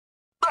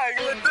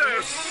bang with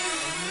this.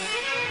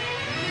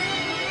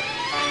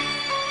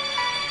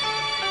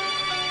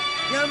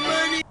 Got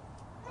money.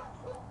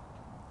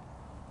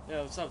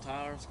 Yo, what's up,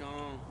 Tyler? What's going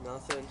on?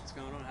 Nothing. What's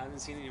going on? Haven't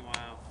seen you in a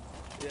while.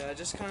 Yeah, I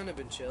just kind of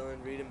been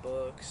chilling, reading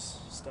books,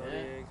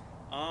 studying.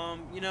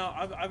 You know,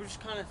 I was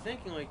just kind of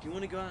thinking, like, do you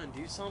want to go out and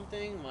do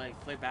something? Like,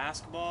 play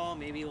basketball,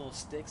 maybe a little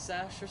stick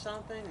sesh or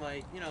something?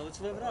 Like, you know, let's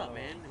live it up,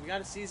 man. We got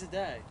to seize the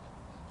day.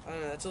 I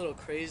don't know, that's a little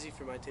crazy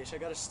for my taste. I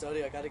gotta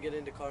study, I gotta get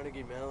into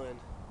Carnegie Mellon.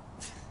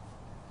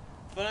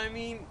 But, I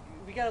mean,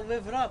 we got to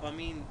live it up. I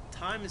mean,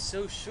 time is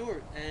so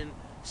short, and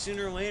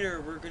sooner or later,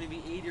 we're going to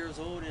be 8 years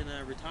old in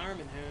a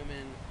retirement home,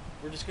 and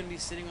we're just going to be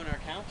sitting on our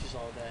couches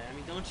all day. I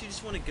mean, don't you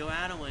just want to go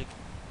out and, like,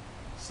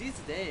 seize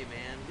the day,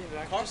 man?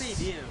 Yeah, Carpe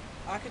Diem.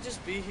 I could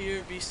just be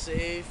here, be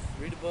safe,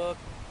 read a book.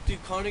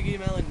 Dude, Carnegie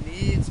Mellon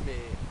needs me.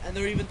 And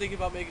they're even thinking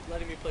about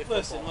letting me play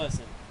football.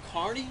 Listen.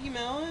 Carnegie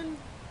Mellon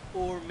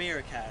or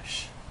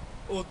Marrakesh?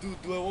 Oh, dude,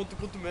 do I want to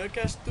go to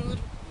Marrakesh, dude?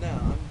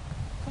 No,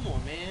 Come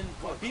on, man.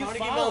 Be a Carnegie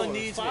follower. Mellon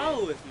needs me.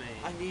 Follow with me.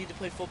 I need to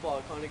play football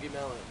at Carnegie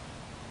Mellon.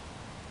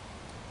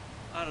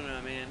 I don't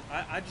know, man.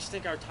 I just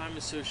think our time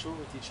is so short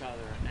with each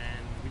other,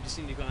 and we just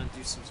need to go out and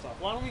do some stuff.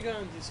 Why don't we go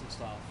out and do some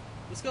stuff?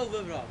 Let's go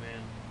live it up, man.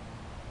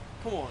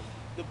 Come on.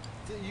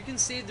 You can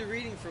save the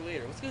reading for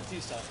later. Let's go do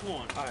stuff. Come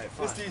on. All right,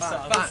 fine. Let's do fine,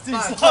 stuff. fine, Let's do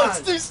fine, stuff. fine.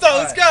 Let's do stuff.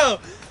 Let's All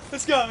go.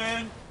 Let's go,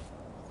 man.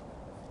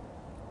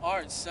 All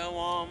right. So,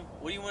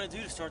 what do you want to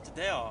do to start the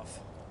day off?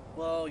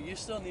 Well, you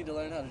still need to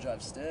learn how to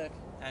drive stick.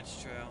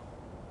 That's true.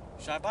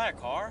 Should I buy a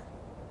car?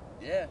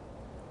 Yeah.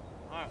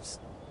 All right.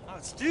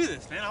 Let's do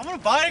this, man. I want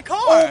to buy a car.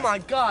 Oh my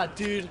God,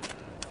 dude.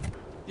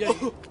 Yeah,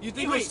 you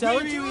think we're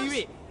selling to us?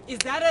 Wait. Is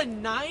that a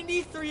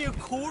 93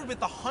 Accord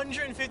with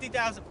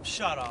 150,000?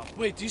 Shut up.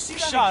 Wait, do you see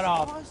that? Shut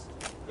up. exhaust?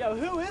 Yo,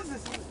 who is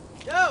this?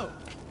 Yo.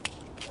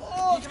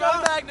 Oh, it's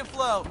got a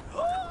MagnaFlow.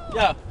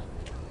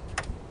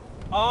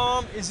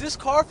 Yo. Is this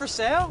car for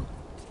sale?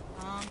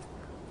 I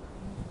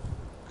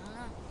don't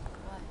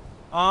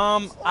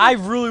know. What? I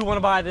really want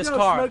to buy this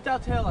car. Smoked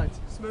out taillights.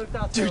 Smoked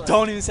out taillights. Dude,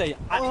 don't even say it.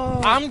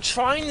 I'm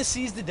trying to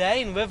seize the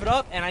day and live it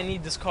up, and I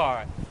need this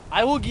car.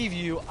 I will give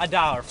you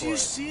 $1 for Do you it.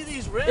 see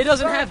these rims? It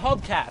doesn't bro? have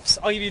hubcaps.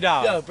 I'll give you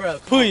 $1. Yo, bro.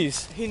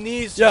 Please. He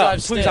needs to Yo, drive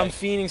please. stick. I'm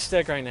fiending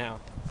stick right now.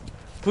 What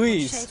are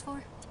you Please. shades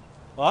for?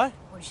 What?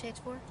 What are you shades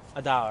for?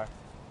 $1.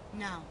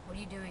 No. What are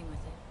you doing with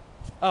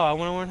it? Oh, I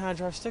want to learn how to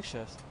drive stick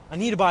shifts. I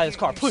need to buy this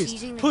car. You're Please.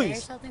 seizing the day or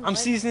Please. something? I'm What?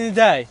 seizing the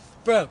day.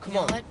 Bro, come You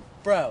know on. what?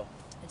 Bro.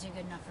 That's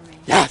good enough for me.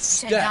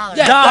 Yes. You said $1.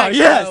 Yeah. $1. thanks,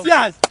 Yes. bro.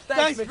 Yes.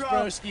 Thanks, bro.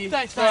 Broski.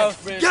 Thanks, bro.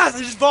 Thanks, Rich. Yes, I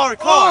just bought a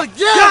car. Oh,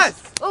 yes.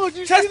 Oh, did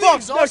you see Chest the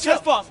bumps. No, exhaust?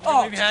 chest bumps. Oh. It's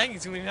gonna be hanging.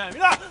 It's gonna be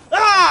hanging.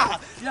 Ah!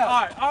 Yeah.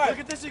 All right. Look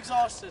at this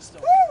exhaust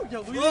system. Yo,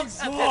 look Look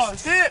at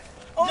this tip.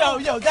 Oh.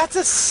 Yo, that's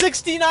a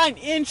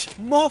 69-inch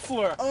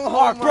muffler. Oh,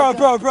 All right, my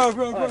bro.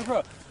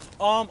 God.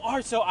 All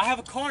right, so I have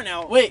a car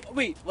now. Wait,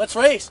 let's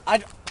race.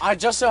 I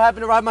just so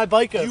happen to ride my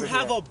bike over You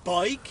have here. a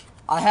bike?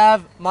 I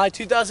have my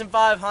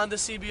 2005 Honda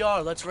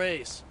CBR. Let's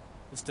race.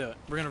 Let's do it.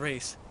 We're gonna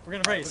race. We're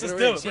gonna race. we're Let's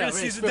gonna do race. it. We're Yeah, gonna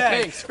race. seize the For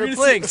day. pinks. We're For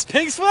gonna pinks. see-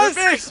 Pinks for us? For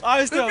pinks. All right,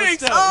 let's For do it. Let's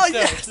pinks. do it. Oh, Let's do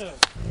it. yes. Let's do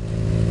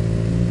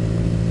it.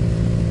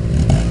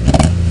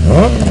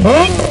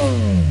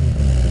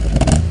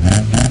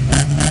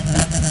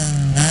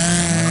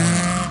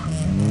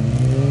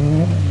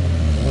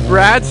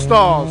 Brad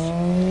Stalls.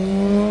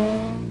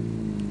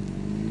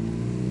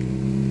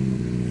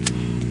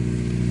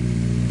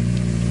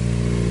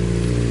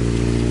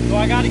 Do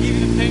I gotta give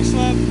you the pink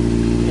slip?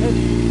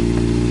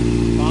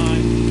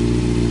 Fine.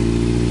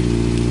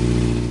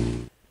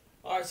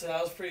 Alright, so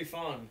that was pretty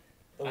fun.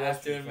 I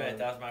have to admit,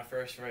 that was my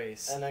first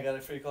race. And I got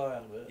a free car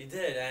out of it. You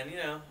did, and you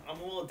know, I'm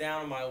a little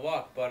down on my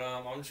luck, but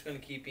I'm just gonna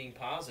keep being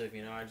positive.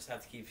 You know, I just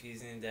have to keep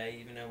seizing the day,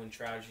 even though when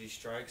tragedy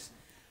strikes,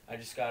 I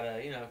just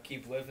gotta, you know,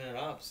 keep living it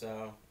up.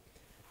 So,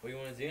 what do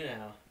you want to do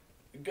now?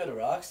 Go to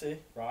Roxy.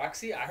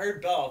 Roxy? I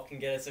heard Bell can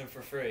get us in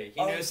for free.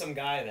 He knows some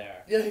guy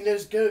there. Yeah, he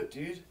knows Goat,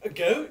 dude. A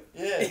goat?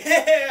 Yeah.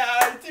 Yeah,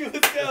 alright, dude,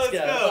 let's go, let's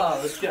go. Oh,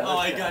 let's go. Oh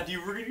my let's go. God,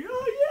 you were gonna.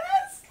 Oh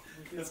yes!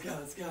 Let's go,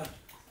 let's go.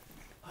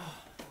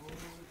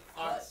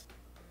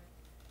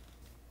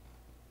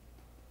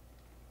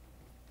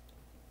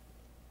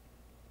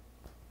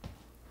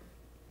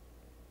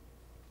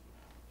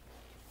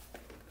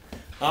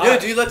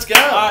 Alright. Yo, dude, let's go.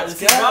 Alright,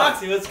 let's let's go. go.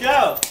 Roxy, let's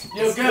go.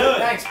 Yo, Let's Goat. do it.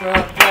 Thanks, bro.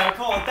 Yeah,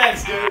 come on,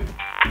 thanks,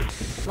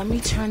 dude. Let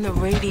me turn the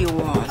radio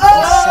on.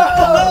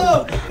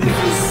 Oh! This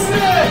is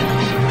sick!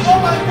 Oh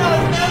my God,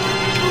 I've never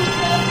been to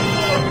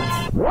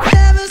a before!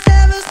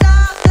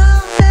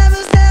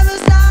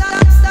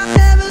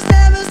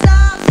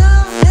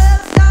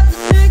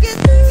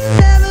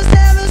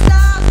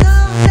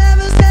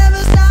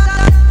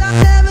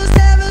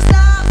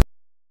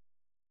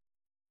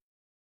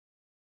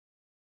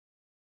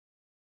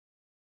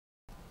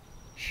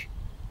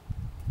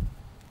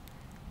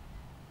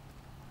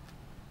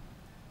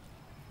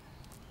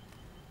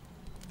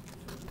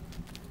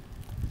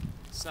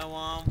 So,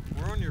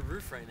 we're on your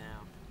roof right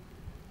now.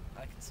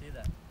 I can see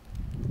that.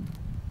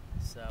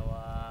 So,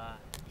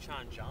 you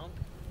trying to jump?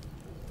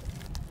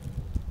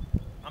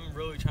 I'm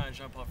really trying to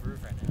jump off a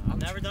roof right now.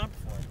 I've never done it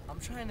before. I'm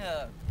trying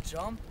to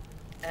jump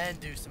and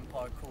do some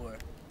parkour.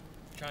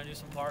 Trying to do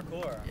some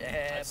parkour.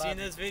 Yeah, I've seen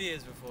those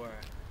videos before.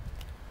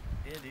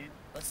 Yeah, dude.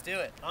 Let's do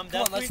it. I'm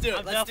Come on, let's do it.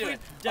 I'm Let's do it.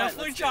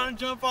 definitely Alright, trying to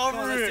jump off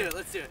a roof.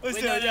 Let's do it. Let's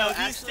Wait, do no, it. no, Yo,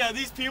 actually,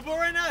 these people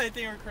right now, they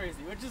think we're crazy.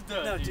 We're just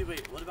done. no, dude,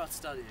 wait. What about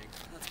studying?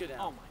 Let's go down.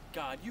 Oh my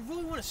God, you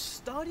really want to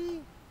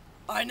study?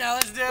 Alright, now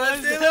let's do it.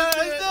 Let's do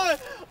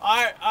it.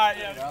 All right,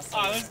 yeah. I'll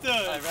All right, let's do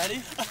it. Alright,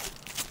 ready?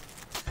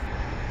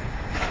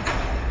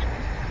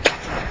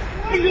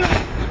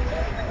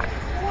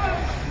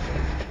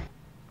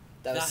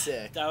 That was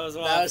sick. That was a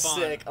lot That of was fun.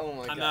 sick. Oh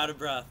my god. I'm out of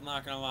breath. I'm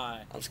not gonna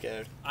lie. I'm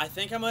scared. I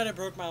think I might have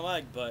broke my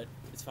leg, but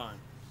it's fine.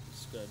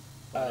 It's good.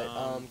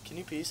 Alright, can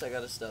you peace? I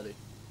gotta study.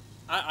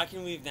 I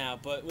can leave now,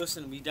 but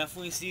listen, we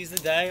definitely seized the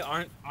day.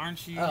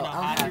 Aren't you, Oh, I'm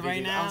happy happy, right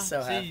dude. now? I'm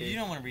so See, happy. you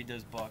don't want to read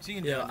those books. You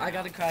can do Yo, it now. I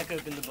gotta crack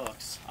open the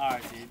books. All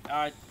right, dude. All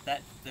right,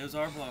 those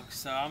are books.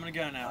 So I'm gonna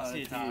go now. See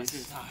you, Thomas.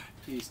 Peace.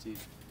 Peace, dude.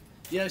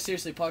 Yo,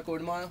 seriously, parkour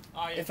tomorrow?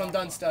 Oh, yeah, If I'm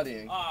done parkour.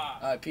 studying. Ah.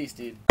 Alright, peace,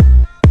 dude.